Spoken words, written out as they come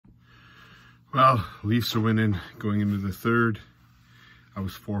Well, Leafs are winning going into the third. I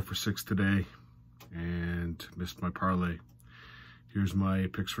was 4 for 6 today and missed my parlay. Here's my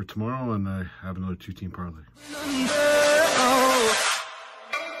picks for tomorrow, and I have another 2-team parlay.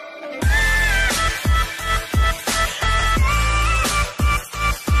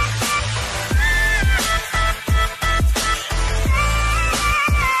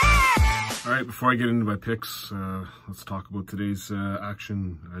 All right, before I get into my picks, let's talk about today's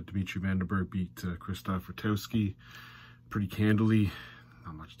action. Dimitri Vandenberg beat Krzysztof Rutowski pretty handily.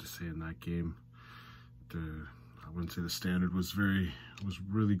 Not much to say in that game. I wouldn't say the standard was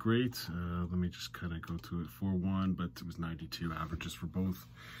really great. Let me just kind of go to it. 4-1, but it was 92 averages for both.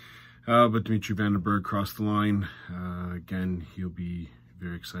 But Dimitri Vandenberg crossed the line. Again, he'll be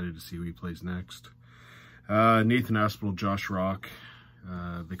very excited to see who he plays next. Nathan Aspinall, Josh Rock.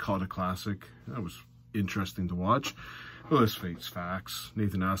 They call it a classic. That was interesting to watch. Well, let's face facts.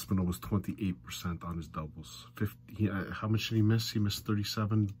 Nathan Aspinall was 28% on his doubles. How much did he miss? He missed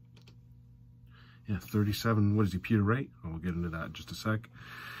 37. Yeah, 37. What is he, Peter Wright? Oh, we'll get into that in just a sec.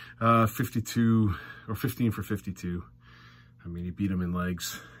 52 or 15 for 52. I mean, he beat him in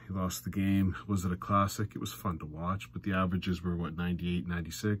legs. He lost the game. Was it a classic? It was fun to watch, but the averages were, what, 98,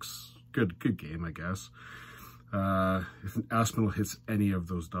 96? Good game, I guess. If Aspinall hits any of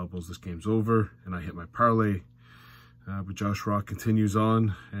those doubles, this game's over, and I hit my parlay. But Josh Rock continues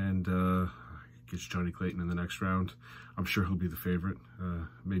on and gets Johnny Clayton in the next round. I'm sure he'll be the favorite.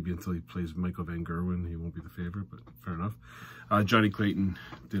 Maybe until he plays Michael Van Gerwen, he won't be the favorite, but fair enough. Johnny Clayton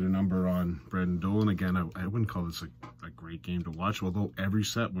did a number on Brandon Dolan. Again, I wouldn't call this a great game to watch, although every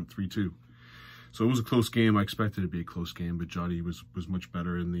set went 3-2. So it was a close game. I expected it to be a close game, but Johnny was much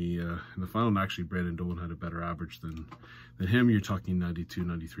better in the final. And actually, Brandon Dolan had a better average than him. You're talking 92,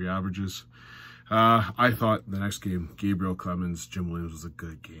 93 averages. I thought the next game, Gabriel Clemens, Jim Williams, was a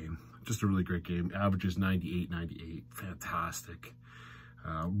good game. Just a really great game. Averages 98, 98. Fantastic.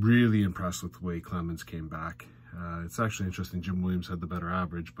 Really impressed with the way Clemens came back. It's actually interesting. Jim Williams had the better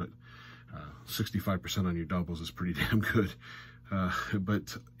average, but 65% on your doubles is pretty damn good.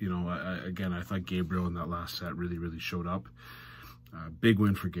 But, you know, I thought Gabriel in that last set really showed up. Big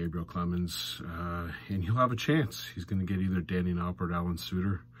win for Gabriel Clemens, and he'll have a chance. He's going to get either Danny Knaup or Alan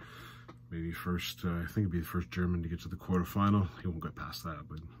Suter. Maybe first, I think it'd be the first German to get to the quarterfinal. He won't get past that,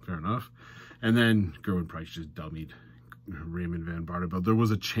 but fair enough. And then Gerwin Price just dummied Raymond van Barneveld. There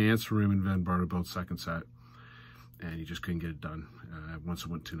was a chance for Raymond van Barneveld's second set, and he just couldn't get it done. Once it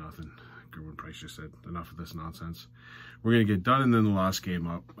went 2-0. Gerwin Price just said, enough of this nonsense. We're going to get done. And then the last game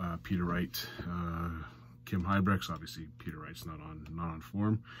up, Peter Wright, Kim Huybrechts. Obviously, Peter Wright's not on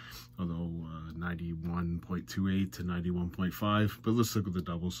form, although 91.28 to 91.5. But let's look at the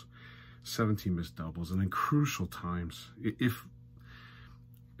doubles. 17 missed doubles, and in crucial times. If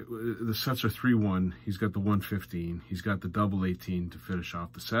the sets are 3-1, he's got the 115. He's got the double 18 to finish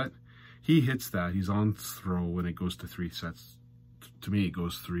off the set. He hits that. He's on throw when it goes to 3 sets. To me, it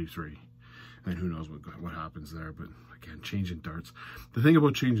goes 3-3. And who knows what happens there. But again, changing darts. The thing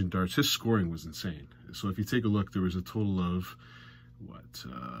about changing darts, his scoring was insane. So if you take a look, there was a total of, what,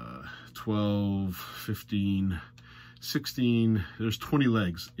 12, 15, 16. There's 20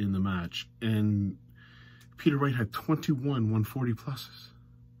 legs in the match. And Peter Wright had 21 140 pluses.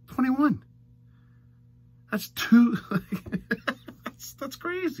 21. That's two. That's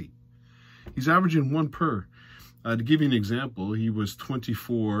crazy. He's averaging 1 per. To give you an example, he was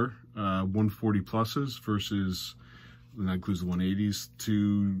 24 140 pluses versus, and that includes the 180s,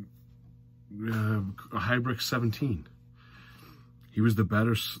 to Huybrechts 17. He was the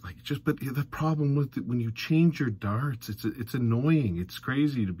better, but the problem with it, when you change your darts, it's annoying. It's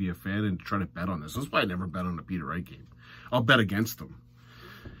crazy to be a fan and try to bet on this. That's why I never bet on a Peter Wright game. I'll bet against them.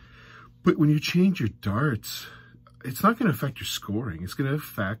 But when you change your darts, it's not going to affect your scoring. It's going to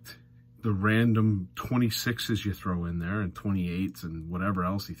affect the random 26s you throw in there and 28s and whatever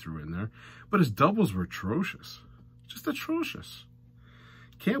else he threw in there. But his doubles were atrocious. Just atrocious.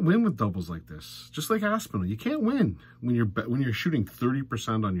 Can't win with doubles like this. Just like Aspinall, you can't win when you're shooting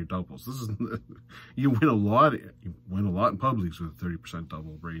 30% on your doubles. This is you win a lot. You win a lot in pub leagues with a 30%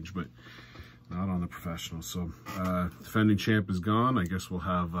 double range, but not on the professionals. So defending champ is gone. I guess we'll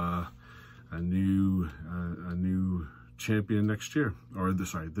have a new champion next year, or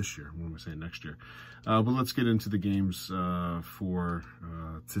this year. What am I saying? Next year. But let's get into the games for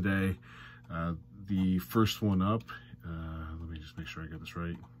today. The first one up. Let me just make sure I got this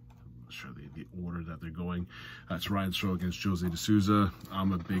right. Show the order that they're going. It's Ryan Searle against Jose De Souza.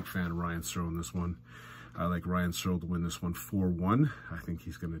 I'm a big fan of Ryan Searle in this one. I like Ryan Searle to win this one 4-1. I think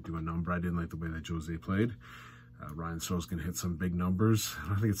he's going to do a number. I didn't like the way that Jose played. Ryan Searle's going to hit some big numbers.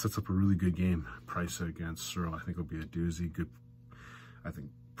 I think it sets up a really good game. Price against Searle, I think it'll be a doozy. Good. I think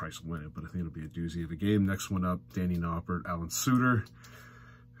Price will win it, but I think it'll be a doozy of a game. Next one up, Danny Noppert, Alan Suter.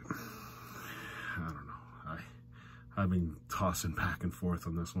 I don't know. I've been tossing back and forth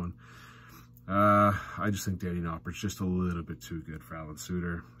on this one. I just think Danny Noppert's just a little bit too good for Alan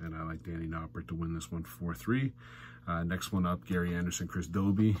Suter, and I like Danny Noppert to win this one 4-3. Next one up, Gary Anderson, Chris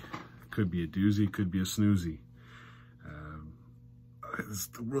Dobie. Could be a doozy, could be a snoozy. It's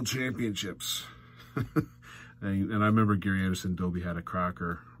the World Championships. And I remember Gary Anderson, Dobie had a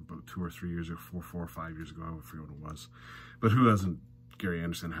cracker about 2 or 3 years ago, 4 or 5 years ago. I forget what it was. But who hasn't Gary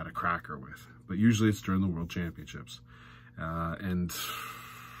Anderson had a cracker with? But usually it's during the World Championships. And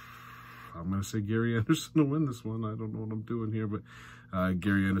I'm going to say Gary Anderson to win this one. I don't know what I'm doing here, but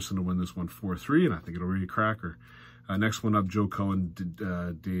Gary Anderson to win this one 4-3, and I think it'll be a cracker. Next one up, Joe Cohen,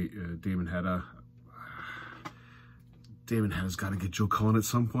 Damon Hedda. Damon Hedda's got to get Joe Cohen at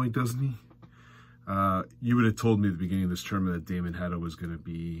some point, doesn't he? You would have told me at the beginning of this tournament that Damon Hedda was going to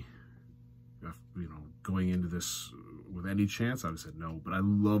be, going into this with any chance. I would have said no, but I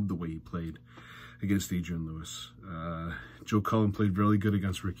love the way he played against Adrian Lewis. Joe Cullen played really good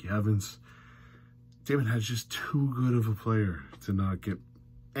against Ricky Evans. Damon Hedda's just too good of a player to not get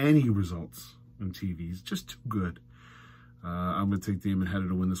any results on TV. He's just too good. I'm going to take Damon Hedda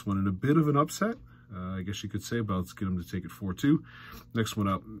to win this one in a bit of an upset. I guess you could say, but let's get him to take it 4-2. Next one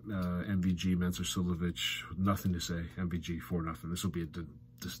up, MVG, Mensur Suljovic. Nothing to say. MVG 4-0. This will be a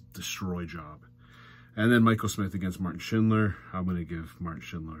destroy job. And then Michael Smith against Martin Schindler. I'm going to give Martin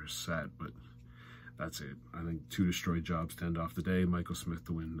Schindler a set, but that's it. I think 2 destroy jobs to end off the day. Michael Smith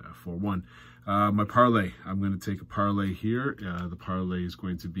to win 4-1. My parlay. I'm going to take a parlay here. The parlay is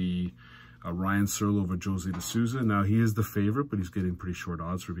going to be Ryan Searle over Jose De Souza. Now, he is the favorite, but he's getting pretty short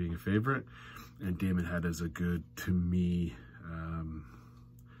odds for being a favorite. And Damon Hedda is a good, to me,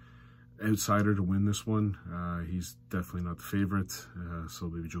 outsider to win this one. He's definitely not the favorite, so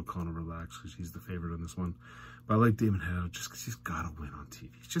maybe Joe Cullen will relax because he's the favorite on this one. But I like Damon Hedda just because he's got to win on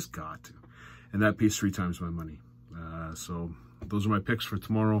TV. He's just got to. And that pays 3 times my money. So those are my picks for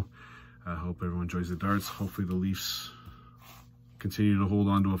tomorrow. I hope everyone enjoys the darts. Hopefully the Leafs continue to hold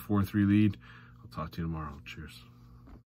on to a 4-3 lead. I'll talk to you tomorrow. Cheers.